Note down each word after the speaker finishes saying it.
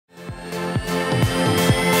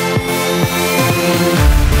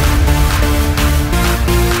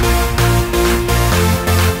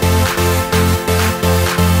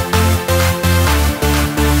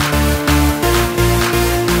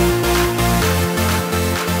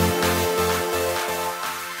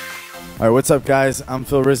All right, what's up, guys? I'm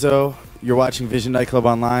Phil Rizzo. You're watching Vision Nightclub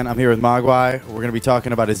Online. I'm here with Moguai. We're going to be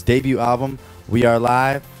talking about his debut album, We Are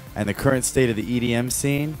Live, and the current state of the EDM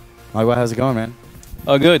scene. Moguai, how's it going, man?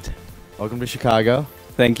 Oh, good. Welcome to Chicago.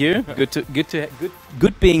 Thank you.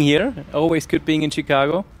 Good being here. Always good being in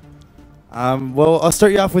Chicago. Well, I'll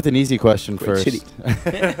start you off with an easy question first.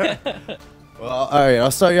 Well, all right,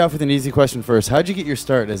 I'll start you off with an easy question first. How'd you get your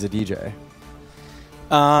start as a DJ?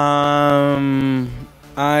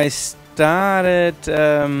 I started,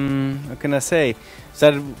 how can I say?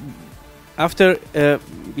 Started after,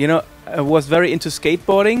 I was very into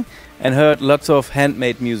skateboarding and heard lots of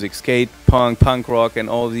handmade music, skate, punk rock and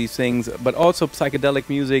all these things, but also psychedelic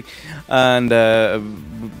music. And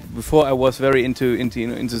before I was very into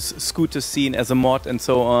scooter scene as a mod and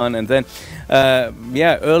so on. And then,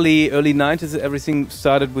 early 90s, everything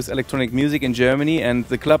started with electronic music in Germany, and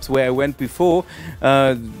the clubs where I went before,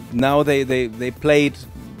 now they played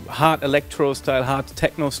hard electro style, hard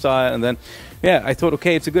techno style, and then I thought,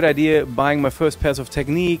 okay, it's a good idea buying my first pairs of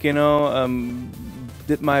Technique,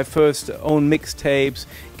 did my first own mixtapes,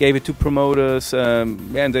 gave it to promoters,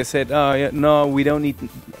 and they said, no, we don't need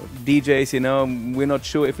DJs, we're not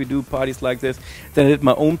sure if we do parties like this. Then I did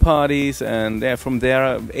my own parties, and from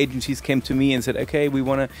there agencies came to me and said, okay, we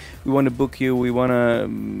wanna book you, we wanna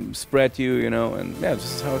spread you, and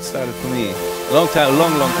this is how it started for me. Long time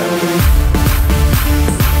ago.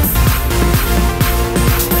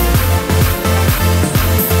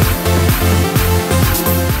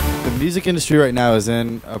 The music industry right now is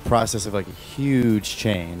in a process of like a huge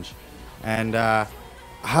change, and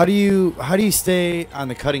how do you stay on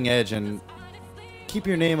the cutting edge and keep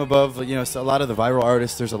your name above? So a lot of the viral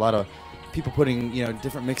artists, there's a lot of people putting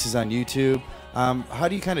different mixes on YouTube. How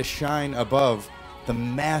do you kind of shine above the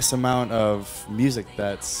mass amount of music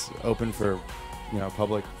that's open for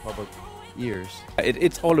public ears?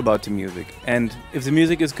 It's all about the music, and if the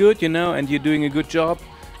music is good, and you're doing a good job.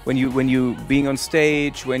 When you being on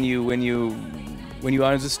stage, when you are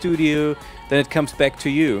in the studio, then it comes back to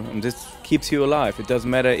you, and this keeps you alive. It doesn't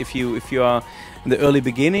matter if you are in the early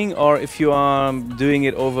beginning or if you are doing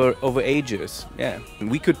it over ages. Yeah, and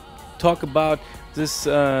we could talk about this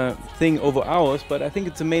thing over hours, but I think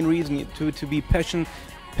it's the main reason to be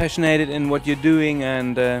passionate in what you're doing,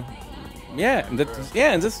 and and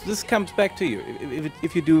this comes back to you.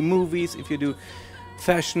 If you do movies, if you do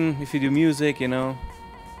fashion, if you do music,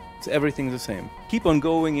 it's everything the same. Keep on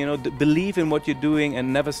going, believe in what you're doing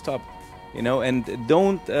and never stop, and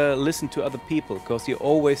don't listen to other people, because you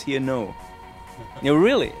always hear no.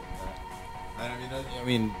 Really. I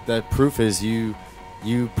mean, the proof is you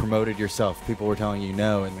promoted yourself. People were telling you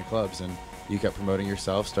no in the clubs, and you kept promoting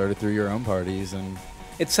yourself, started through your own parties, and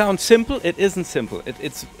it sounds simple. It isn't simple.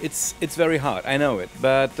 It's very hard. I know it,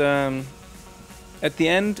 but at the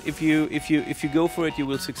end, if you go for it, you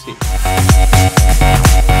will succeed.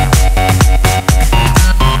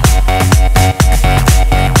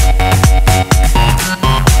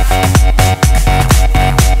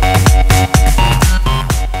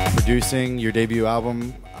 Producing your debut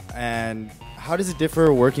album, and how does it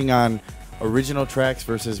differ working on original tracks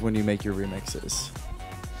versus when you make your remixes?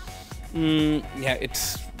 You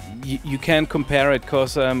can't compare it,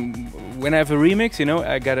 because when I have a remix,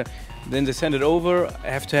 then they send it over. I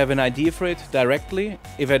have to have an idea for it directly.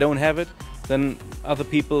 If I don't have it, then other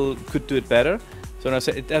people could do it better. So I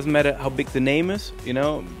said it doesn't matter how big the name is.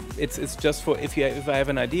 It's just for if I have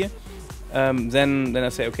an idea, then I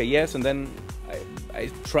say okay, yes, and then I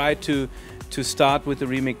try to start with the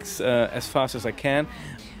remix as fast as I can.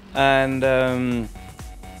 And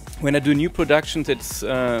when I do new productions, it's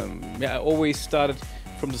I always started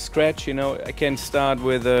from the scratch. I can start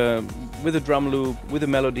with a drum loop, with a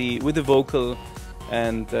melody, with a vocal,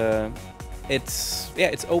 and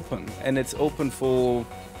it's open, and it's open for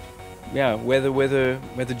where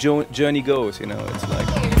the journey goes. It's like.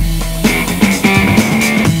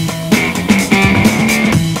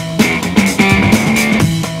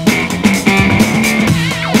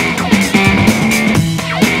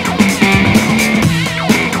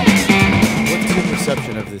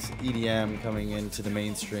 Of this EDM coming into the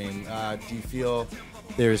mainstream, do you feel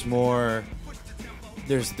there's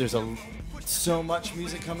so much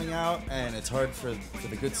music coming out and it's hard for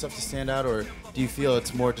the good stuff to stand out, or do you feel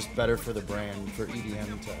it's more just better for the brand, for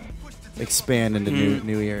EDM to expand into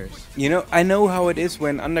new ears? I know how it is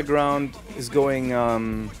when underground is going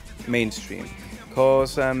mainstream,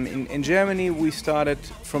 because in Germany we started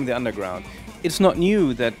from the underground. It's not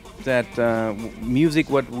new that music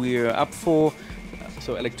what we're up for,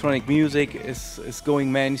 so electronic music is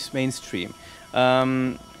going mainstream.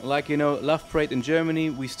 like Love Parade in Germany,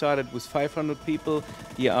 we started with 500 people.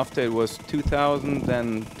 Year after it was 2,000,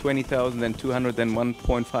 then 20,000, then 200, then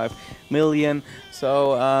 1.5 million.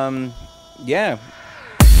 So yeah.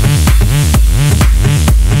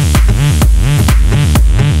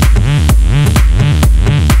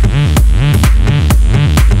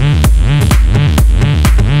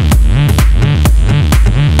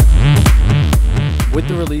 With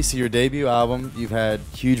the release of your debut album, you've had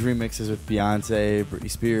huge remixes with Beyonce, Britney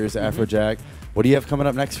Spears, Afrojack. What do you have coming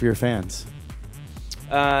up next for your fans?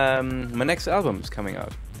 My next album is coming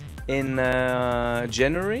out in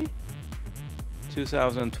January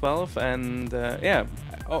 2012, and yeah,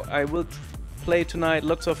 I will play tonight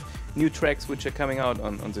lots of new tracks which are coming out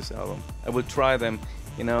on this album. I will try them,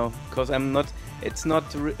 because it's not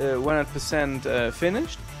 100%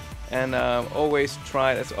 finished, and always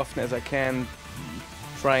try as often as I can,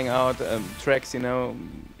 trying out tracks,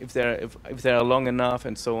 if they are long enough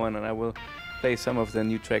and so on, and I will play some of the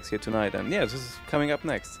new tracks here tonight. And yeah, this is coming up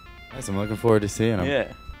next. Nice, I'm looking forward to seeing them.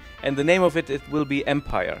 Yeah, and the name of it will be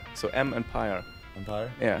Empire. So M Empire.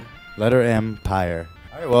 Empire? Yeah. Letter Empire.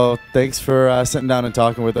 All right, well, thanks for sitting down and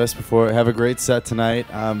talking with us before. Have a great set tonight.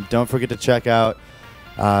 Don't forget to check out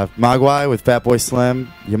Moguai with Fatboy Slim,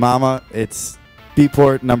 Your Mama. It's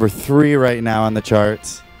Beatport number 3 right now on the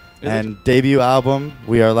charts. And debut album,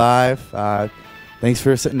 We Are Live. Thanks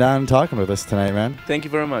for sitting down and talking with us tonight, man. Thank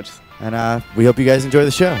you very much. And we hope you guys enjoy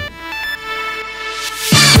the show.